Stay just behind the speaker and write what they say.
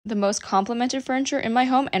the most complimented furniture in my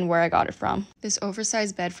home and where I got it from. This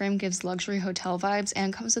oversized bed frame gives luxury hotel vibes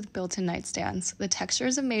and comes with built-in nightstands. The texture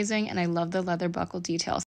is amazing and I love the leather buckle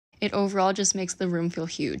details. It overall just makes the room feel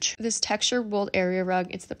huge. This texture wool area rug,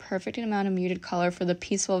 it's the perfect amount of muted color for the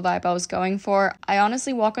peaceful vibe I was going for. I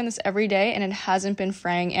honestly walk on this every day and it hasn't been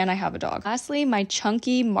fraying, and I have a dog. Lastly, my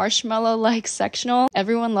chunky marshmallow-like sectional.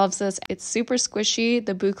 Everyone loves this. It's super squishy.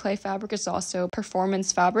 The boucle fabric is also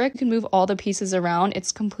performance fabric. You can move all the pieces around.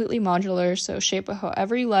 It's completely modular, so shape it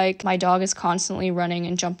however you like. My dog is constantly running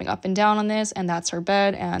and jumping up and down on this, and that's her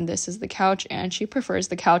bed, and this is the couch, and she prefers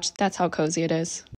the couch. That's how cozy it is.